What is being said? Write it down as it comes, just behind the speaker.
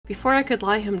Before I could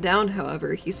lie him down,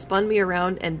 however, he spun me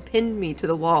around and pinned me to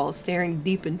the wall, staring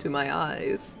deep into my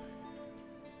eyes.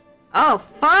 Oh,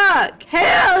 fuck!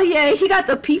 Hell yeah! He got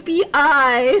the pee-pee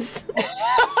eyes!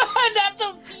 Not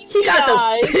the pee-pee He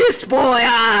got the piss boy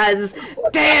eyes!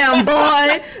 Damn,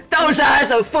 boy! Those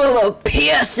eyes are full of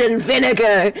piss and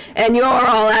vinegar, and you're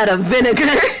all out of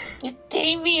vinegar!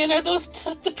 Damien, are those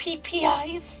the pee-pee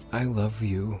eyes? I love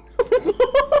you.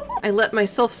 I let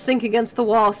myself sink against the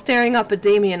wall, staring up at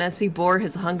Damien as he bore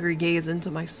his hungry gaze into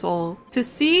my soul. To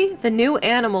see the new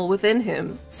animal within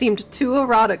him seemed too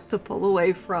erotic to pull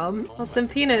away from. Well,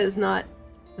 Simpina is not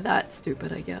that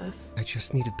stupid, I guess. I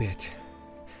just need a bit.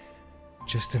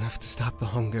 Just enough to stop the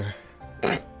hunger.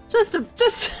 Just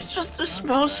a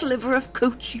small sliver of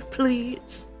coochie,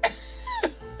 please.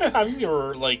 I'm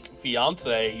your, like,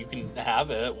 fiance. You can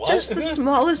have it. What? Just the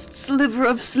smallest sliver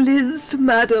of slizz,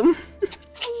 madam.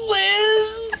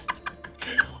 Slizz!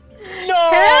 No!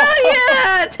 Hell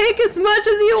yeah! Take as much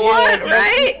as you want,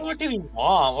 right? What do you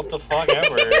want? What the fuck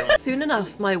ever? Soon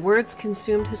enough, my words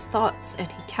consumed his thoughts,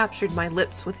 and he captured my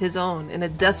lips with his own in a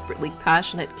desperately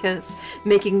passionate kiss,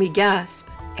 making me gasp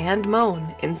and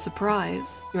moan in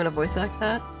surprise. You wanna voice act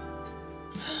that?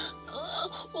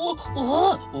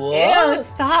 What? Ew,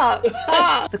 stop,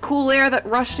 stop! The cool air that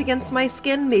rushed against my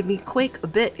skin made me quake a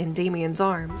bit in Damien's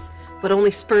arms, but only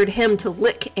spurred him to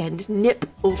lick and nip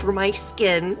over my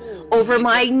skin, over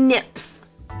my nips.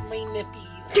 My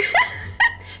nippies.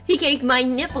 He gave my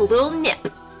nip a little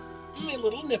nip. My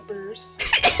little nippers.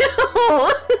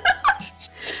 Ew.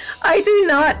 I do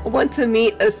not want to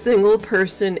meet a single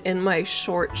person in my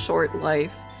short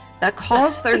life that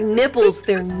calls their nipples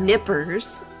their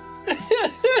nippers.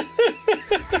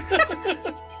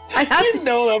 I'd have to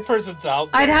know that person's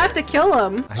out there. I'd have to kill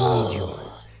him. I need you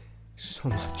so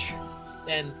much.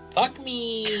 And fuck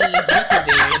me.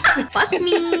 Fuck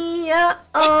me.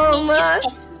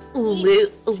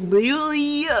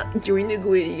 Literally during the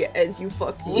gritty as you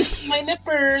fuck me. Lift my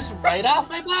nippers right off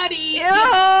my body.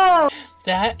 Ew.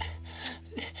 That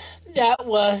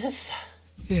was.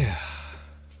 Yeah.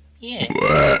 Yeah.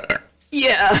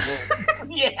 Yeah.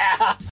 Yeah.